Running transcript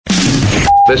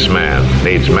This man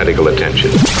needs medical attention.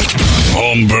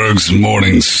 Holmberg's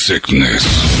morning sickness.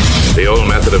 The old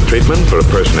method of treatment for a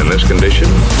person in this condition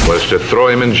was to throw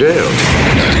him in jail.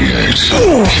 98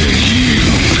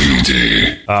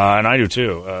 KUPD. And I do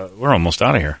too. We're almost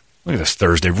out of here. Look at this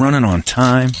Thursday, running on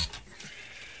time.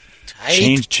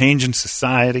 Changing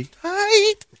society.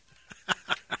 Tight.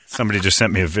 Somebody just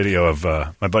sent me a video of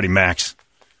my buddy Max.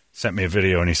 Sent me a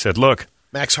video and he said, "Look,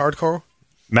 Max Hardcore?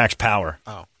 Max Power.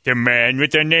 Oh. The man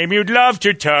with the name you'd love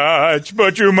to touch,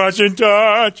 but you mustn't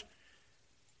touch."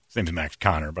 His name's Max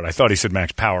Connor, but I thought he said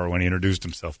Max Power when he introduced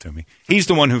himself to me. He's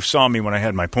the one who saw me when I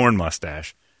had my porn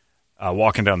mustache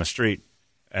walking down the street.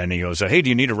 And he goes, "Hey, do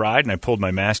you need a ride?" And I pulled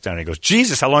my mask down. And he goes,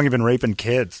 "Jesus, how long have you been raping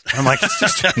kids?" I'm like, "It's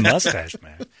just a mustache,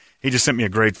 man." He just sent me a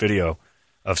great video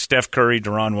of Steph Curry,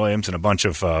 Deron Williams, and a bunch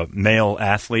of male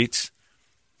athletes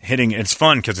hitting. It's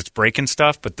fun because it's breaking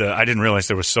stuff, but I didn't realize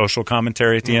there was social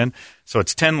commentary at the end. So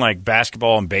it's 10 like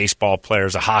basketball and baseball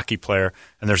players, a hockey player,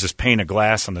 and there's this pane of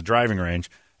glass on the driving range,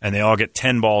 and they all get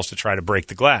 10 balls to try to break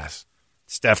the glass.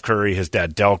 Steph Curry, his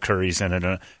dad Del Curry's in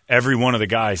it. Every one of the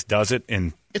guys does it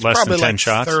in less than 10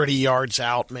 shots. 30 yards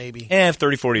out, maybe. Yeah,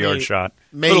 30, 40-yard shot.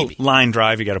 Maybe. Little line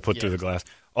drive you got to put through the glass.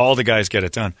 All the guys get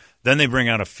it done. Then they bring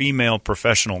out a female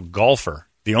professional golfer,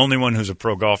 the only one who's a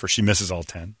pro golfer. She misses all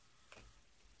 10.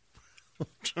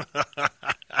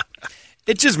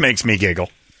 It just makes me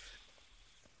giggle.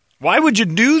 Why would you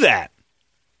do that?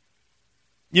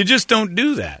 You just don't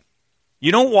do that.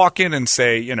 You don't walk in and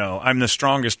say, I'm the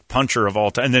strongest puncher of all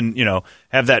time, and then,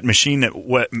 have that machine that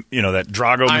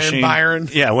Drago machine. Byron.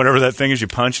 Yeah, whatever that thing is you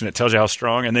punch and it tells you how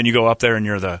strong, and then you go up there and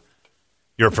you're a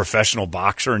professional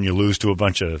boxer and you lose to a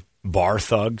bunch of bar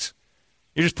thugs.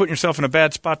 You're just putting yourself in a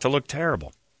bad spot to look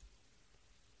terrible.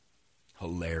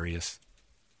 Hilarious.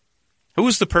 Who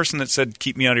was the person that said,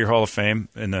 "Keep me out of your Hall of Fame"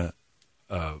 in the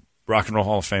Rock and Roll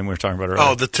Hall of Fame we were talking about earlier?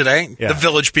 Oh, the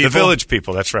Village People. The Village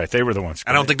People, that's right. They were the ones.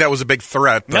 I don't think that was a big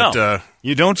threat. But, no,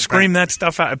 you don't scream that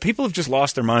stuff out. People have just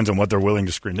lost their minds on what they're willing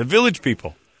to scream. The Village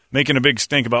People making a big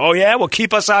stink about, "Oh, yeah, well,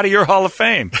 keep us out of your Hall of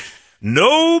Fame."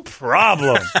 No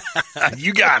problem.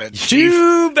 You got it, Chief.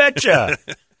 You betcha.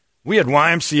 We had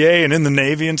YMCA and in the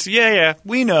Navy and yeah,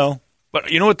 we know.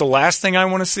 But you know what the last thing I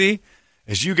want to see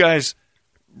is you guys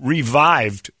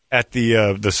revived at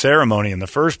the ceremony in the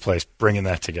first place, bringing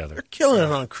that together. They're killing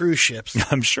it on cruise ships.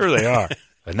 I'm sure they are.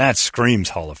 And that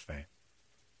screams Hall of Fame.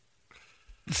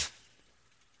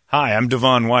 Hi, I'm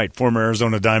Devon White, former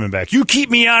Arizona Diamondback. You keep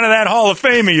me out of that Hall of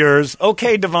Fame of yours.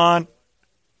 Okay, Devon.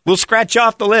 We'll scratch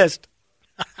off the list.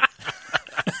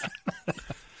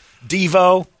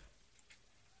 Devo.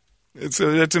 It's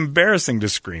embarrassing to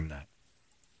scream that.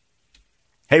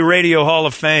 Hey, Radio Hall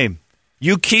of Fame.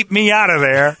 You keep me out of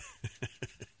there.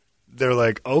 They're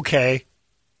like, okay.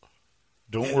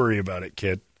 Don't worry about it,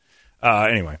 kid.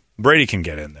 Anyway, Brady can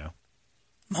get in, though.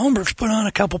 Holmberg's put on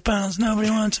a couple pounds.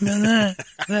 Nobody wants him in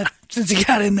that since he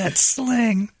got in that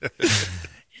sling.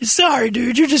 Sorry,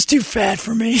 dude. You're just too fat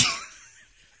for me.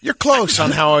 You're close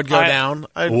on how it'd go down.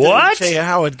 I what? didn't tell you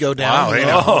how it'd go down.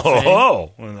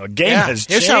 Well, the game has changed.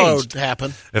 Here's how it would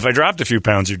happen. If I dropped a few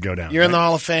pounds, you'd go down. You're in the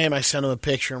Hall of Fame. I send him a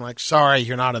picture. I'm like, sorry,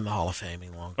 you're not in the Hall of Fame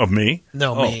any longer. Of me?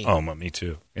 No, me. Oh, me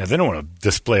too. Yeah, they don't want to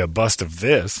display a bust of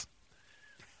this.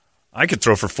 I could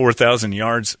throw for 4,000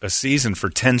 yards a season for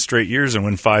 10 straight years and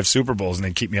win 5 Super Bowls, and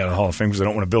they'd keep me out of the Hall of Fame because I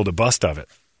don't want to build a bust of it.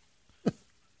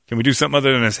 Can we do something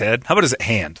other than his head? How about his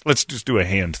hand? Let's just do a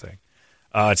hand thing.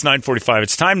 It's 9:45.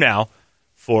 It's time now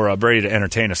for Brady to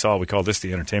entertain us all. We call this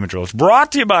the Entertainment Drill. It's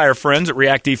brought to you by our friends at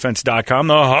ReactDefense.com,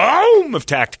 the home of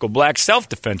Tactical Black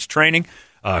self-defense training.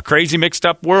 Crazy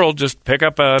mixed-up world. Just pick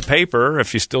up a paper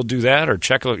if you still do that, or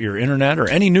check out your internet or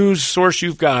any news source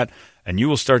you've got, and you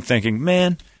will start thinking,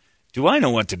 man, do I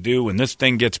know what to do when this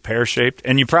thing gets pear-shaped?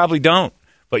 And you probably don't,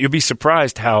 but you'll be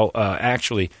surprised how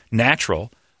actually natural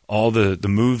all the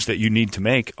moves that you need to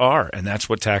make are, and that's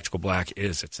what Tactical Black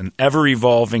is. It's an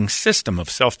ever-evolving system of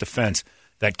self-defense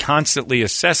that constantly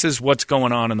assesses what's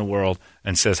going on in the world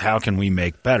and says, how can we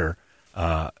make better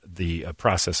the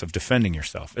process of defending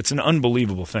yourself? It's an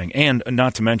unbelievable thing. And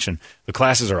not to mention, the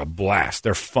classes are a blast.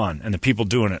 They're fun, and the people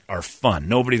doing it are fun.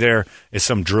 Nobody there is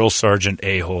some drill sergeant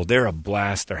a-hole. They're a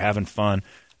blast. They're having fun.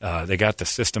 They got the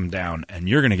system down, and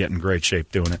you're going to get in great shape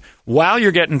doing it while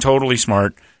you're getting totally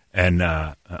smart and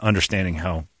understanding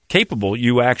how capable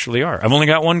you actually are. I've only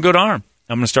got one good arm.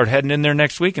 I'm going to start heading in there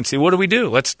next week and see, what do we do?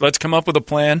 Let's come up with a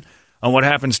plan on what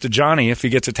happens to Johnny if he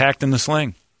gets attacked in the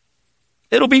sling.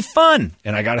 It'll be fun.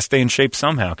 And I got to stay in shape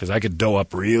somehow because I could dough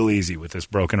up real easy with this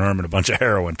broken arm and a bunch of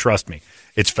heroin. Trust me,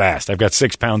 it's fast. I've got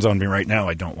 6 pounds on me right now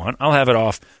I don't want. I'll have it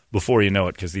off before you know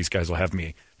it because these guys will have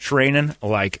me training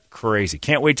like crazy.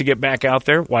 Can't wait to get back out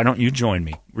there. Why don't you join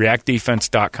me?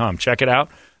 ReactDefense.com. Check it out.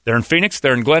 They're in Phoenix.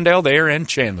 They're in Glendale. They're in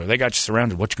Chandler. They got you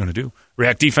surrounded. What you going to do?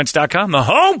 ReactDefense.com, the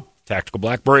home. Tactical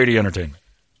Black Brady Entertainment.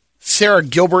 Sarah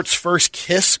Gilbert's first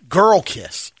kiss, girl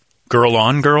kiss. Girl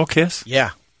on girl kiss? Yeah,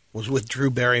 was with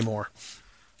Drew Barrymore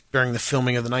during the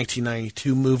filming of the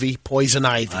 1992 movie Poison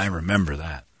Ivy. I remember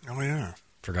that. Oh, yeah.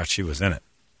 Forgot she was in it.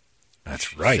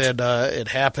 That's right. Said it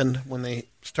happened when they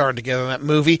started together in that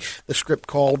movie. The script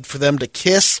called for them to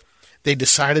kiss. They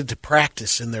decided to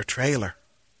practice in their trailer.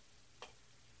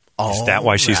 Is that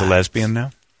why she's a lesbian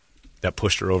now? That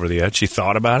pushed her over the edge? She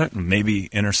thought about it, and maybe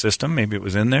in her system, maybe it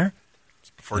was in there.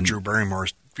 Before Drew Barrymore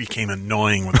became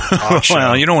annoying with the talk show.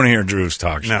 Well, you don't want to hear Drew's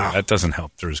talk show. No. That doesn't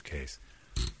help Drew's case.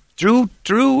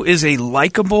 Drew is a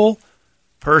likable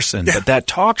person, but that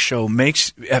talk show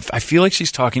makes... I feel like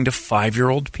she's talking to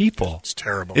 5-year-old people. It's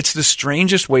terrible. It's the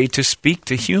strangest way to speak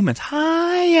to humans.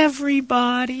 Hi,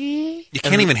 everybody. You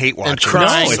can't even hate watching. And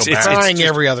crying, No, it's crying just-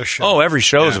 every other show. Oh, every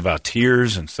show is about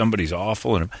tears and somebody's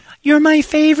awful. And you're my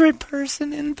favorite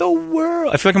person in the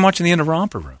world. I feel like I'm watching the end of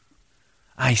Romper Room.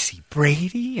 I see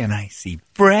Brady, and I see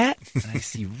Brett, and I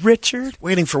see Richard.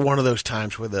 Waiting for one of those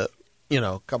times where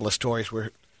a couple of stories where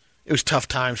it was tough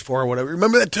times for her or whatever.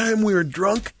 Remember that time we were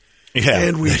drunk? Yeah,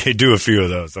 And they do a few of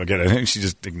those. I think she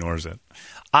just ignores it.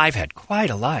 I've had quite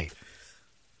a life.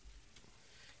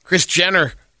 Kris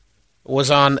Jenner was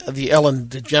on the Ellen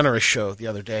DeGeneres show the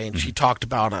other day, and she talked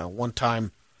about one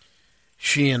time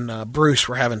she and Bruce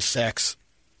were having sex.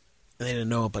 And they didn't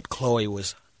know it, but Khloe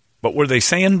was. But were they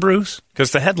saying Bruce?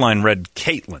 Because the headline read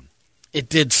Caitlyn. It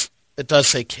does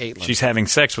say Caitlyn. She's having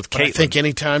sex with But Caitlyn. I think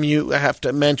anytime you have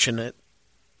to mention it,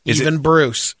 Is even it-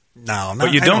 Bruce. No,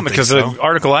 But you I don't, think because so. the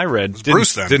article I read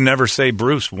Bruce, then. didn't ever say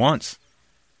Bruce once.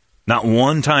 Not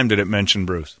one time did it mention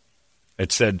Bruce.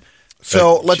 It said...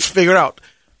 So let's figure it out.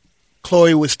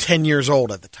 Khloe was 10 years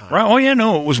old at the time. Right. Oh, yeah,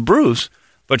 no, it was Bruce.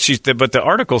 But the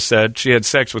article said she had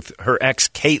sex with her ex,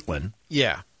 Caitlyn,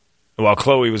 Yeah. while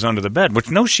Khloe was under the bed, which,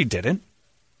 no, she didn't.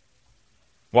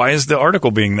 Why is the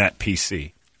article being that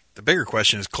PC? The bigger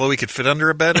question is, Khloe could fit under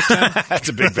a bed at 10? That's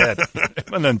a big bed.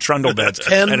 And then trundle beds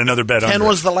 10, and another bed 10 under.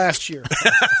 was the last year.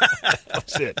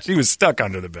 That's it. She was stuck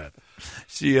under the bed.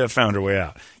 She found her way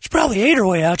out. She probably ate her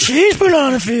way out. She's put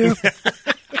on a few.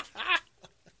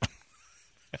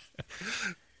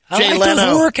 I Jay like Leno.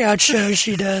 those workout shows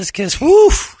she does because,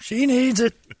 woof, she needs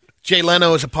it. Jay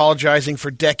Leno is apologizing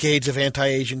for decades of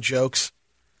anti-Asian jokes,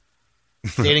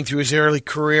 dating through his early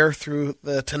career through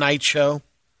the Tonight Show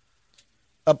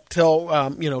up till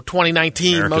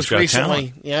 2019. America's most Got recently,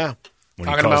 Talent. yeah, When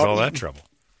he talking caused about all that trouble.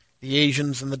 the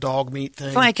Asians and the dog meat thing.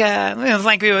 It was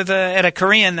like we was at a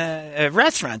Korean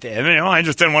restaurant there. I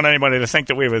just didn't want anybody to think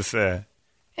that we was...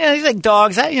 Yeah, these like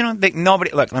dogs.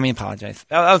 Nobody. Look, let me apologize.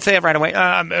 I'll say it right away.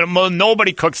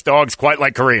 nobody cooks dogs quite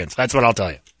like Koreans. That's what I'll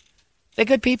tell you. They're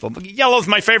good people. Yellow's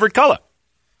my favorite color.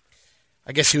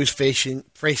 I guess he was facing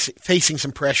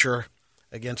some pressure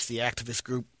against the activist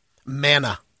group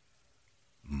MANA,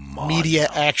 Media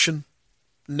Action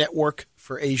Network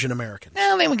for Asian Americans.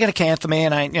 Well, they were going to cancel me,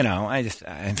 and I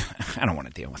don't want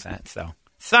to deal with that. So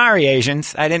sorry,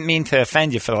 Asians. I didn't mean to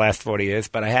offend you for the last 40 years,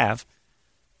 but I have.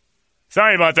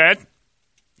 Sorry about that.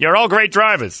 You're all great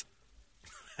drivers.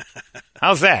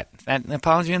 How's that? Is that an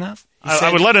apology enough?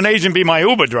 I would let an Asian be my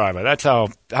Uber driver. That's how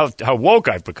woke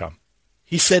I've become.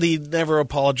 He said he'd never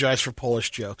apologize for Polish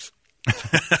jokes.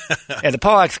 Yeah, the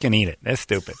Polacks can eat it. They're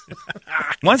stupid.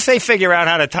 Once they figure out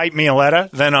how to type me a letter,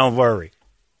 then I'll worry.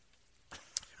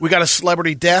 We got a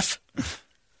celebrity death.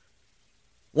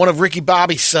 One of Ricky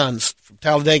Bobby's sons from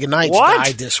Talladega Nights What?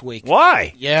 died this week.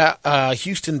 Why? Yeah,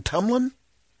 Houston Tumlin.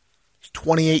 He's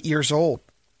 28 years old.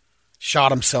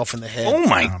 Shot himself in the head. Oh,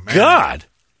 my God.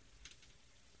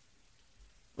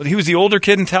 Well, he was the older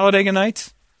kid in Talladega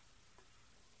Nights?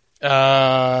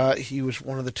 He was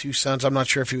one of the two sons. I'm not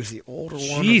sure if he was the older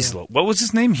one. Jeez, what was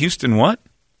his name? Houston what?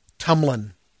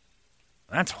 Tumlin.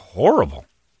 That's horrible.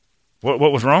 What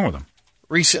was wrong with him?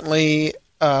 Recently,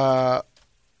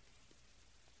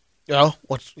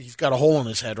 he's got a hole in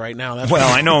his head right now. That's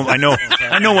Well, I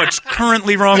know what's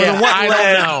currently wrong with him.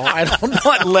 I don't know.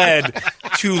 What led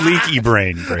to leaky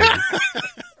brain, Brady?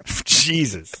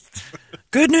 Jesus.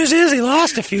 Good news is he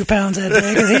lost a few pounds that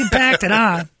day because he packed it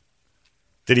on.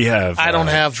 Did he have I don't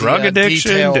have drug the,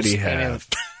 addiction? details. Did he have...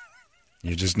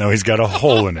 You just know he's got a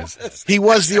hole in his head. He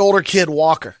was the older kid,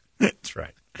 Walker. That's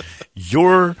right.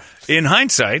 In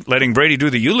hindsight, letting Brady do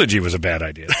the eulogy was a bad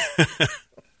idea.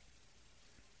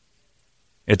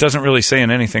 It doesn't really say in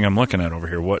anything I'm looking at over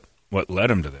here what led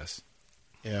him to this.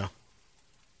 Yeah.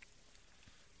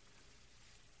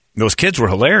 Those kids were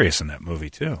hilarious in that movie,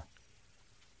 too.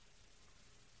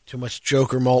 Too much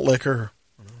Joker malt liquor.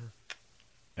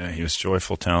 Yeah, he was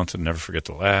joyful, talented, never forget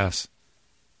the laughs.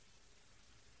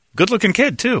 Good-looking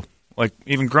kid, too. Like,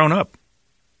 even grown up.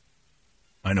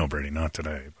 I know, Brady, not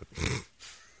today,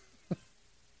 but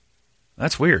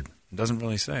that's weird. It doesn't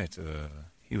really say.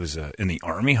 He was in the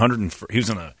Army. He was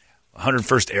in the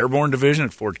 101st Airborne Division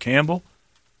at Fort Campbell.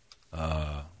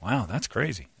 Wow, that's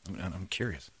crazy. I'm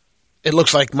curious. It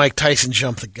looks like Mike Tyson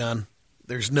jumped the gun.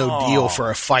 There's no deal for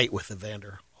a fight with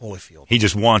Evander Holyfield. He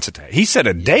just wants it to. He set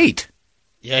a date.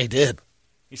 Yeah, he did.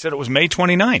 He said it was May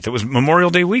 29th. It was Memorial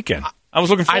Day weekend. I was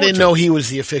looking forward to it. I didn't know he was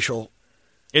the official.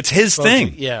 It's his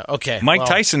thing. Yeah, okay. Mike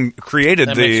Tyson created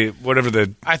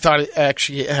the I thought it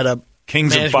actually had a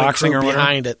Kings of Boxing or whatever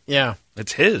behind it. Yeah.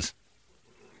 It's his.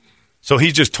 So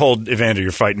he just told Evander,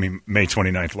 you're fighting me May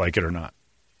 29th, like it or not.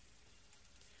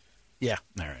 Yeah.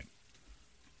 All right.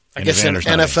 I guess an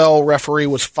NFL referee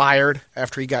was fired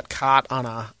after he got caught on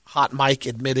a hot mic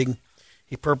admitting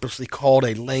he purposely called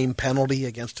a lame penalty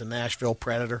against a Nashville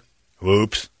Predator.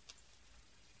 Whoops.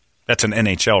 That's an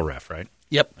NHL ref, right?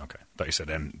 Yep. Okay. I thought you said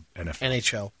NFL.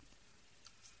 NHL.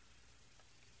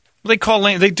 They call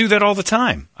lame. They do that all the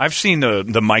time. I've seen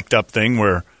the mic'd up thing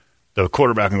where the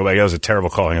quarterback can go back, that was a terrible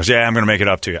call. He goes, yeah, I'm going to make it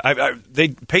up to you.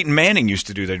 Peyton Manning used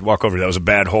to do that. He'd walk over, that was a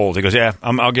bad hold. He goes, yeah,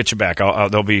 I'll get you back. I'll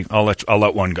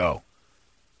let one go.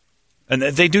 And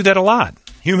they do that a lot.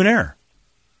 Human error.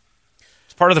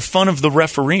 It's part of the fun of the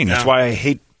refereeing. That's why I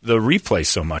hate the replay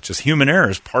so much. Is human error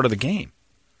is part of the game.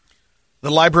 The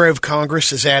Library of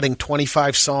Congress is adding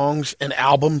 25 songs and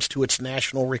albums to its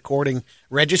national recording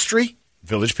registry.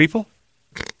 Village People?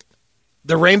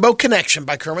 The Rainbow Connection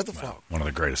by Kermit the Frog. One of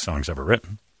the greatest songs ever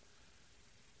written.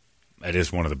 That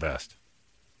is one of the best.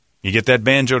 You get that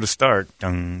banjo to start.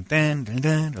 Dun, dun, dun,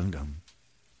 dun, dun, dun.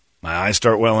 My eyes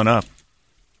start welling up.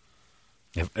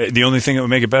 The only thing that would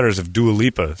make it better is if Dua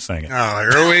Lipa sang it. Oh,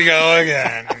 here we go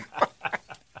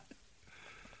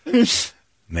again.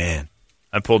 Man,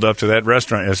 I pulled up to that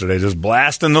restaurant yesterday just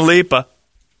blasting the Lipa.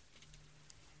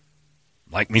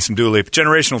 Like me some Dua Lipa.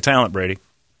 Generational talent, Brady.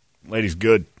 Lady's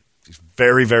good. She's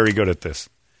very, very good at this.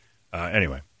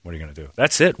 Anyway, what are you going to do?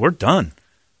 That's it. We're done.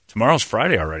 Tomorrow's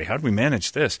Friday already. How did we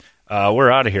manage this?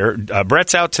 We're out of here.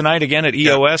 Brett's out tonight again at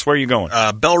EOS. Where are you going?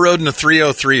 Bell Road in the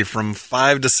 303 from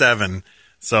 5 to 7.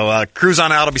 So cruise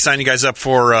on out. I'll be signing you guys up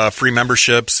for free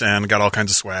memberships and got all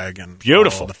kinds of swag and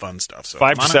beautiful all the fun stuff. So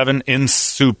 5 to 7 in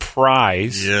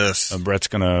Surprise. Yes. Brett's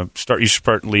going to start. You should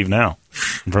start and leave now.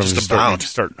 Just about.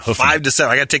 Start hoofing 5 to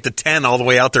 7. I got to take the 10 all the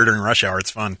way out there during rush hour. It's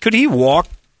fun. Could he walk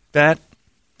that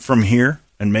from here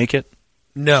and make it?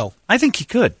 No. I think he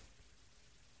could.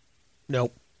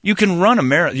 Nope. You can run a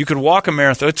marathon. You could walk a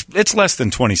marathon. It's less than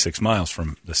 26 miles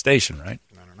from the station, right?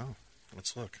 I don't know.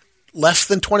 Let's look. Less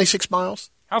than 26 miles?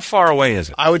 How far away is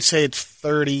it? I would say it's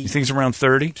 30. You think it's around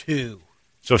 30? 2.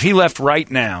 So if he left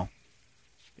right now,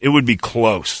 it would be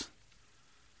close.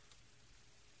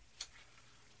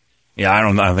 Yeah, I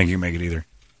don't think you can make it either.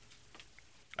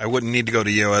 I wouldn't need to go to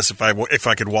EOS if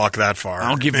I could walk that far.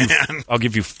 I'll give you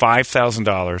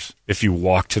 $5,000 if you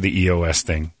walk to the EOS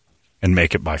thing and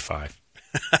make it by 5.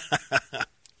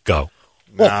 Go.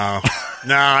 No,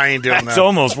 I ain't doing that. It's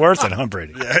almost worth it, huh,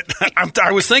 Brady? Yeah,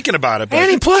 I was thinking about it. But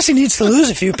And plus he needs to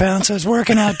lose a few pounds, so it's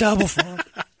working out double for him.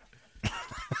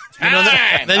 Then you're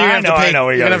going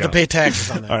to have to pay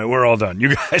taxes on that. All right, we're all done.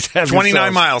 You guys have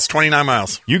 29 miles. 29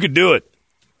 miles. You could do it.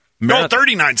 No,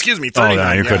 39. Excuse me. 39. Oh,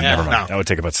 no, you couldn't. Yeah, Never mind. no. That would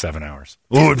take about 7 hours.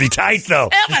 Ooh, it would be tight, though.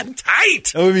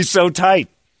 Tight. It would be so tight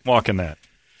walking that.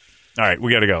 All right,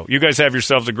 we got to go. You guys have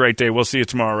yourselves a great day. We'll see you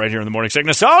tomorrow right here in the Morning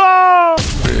Sickness. Oh!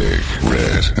 Big,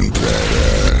 red, and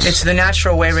badass. It's the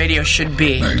natural way radio should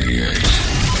be. 98.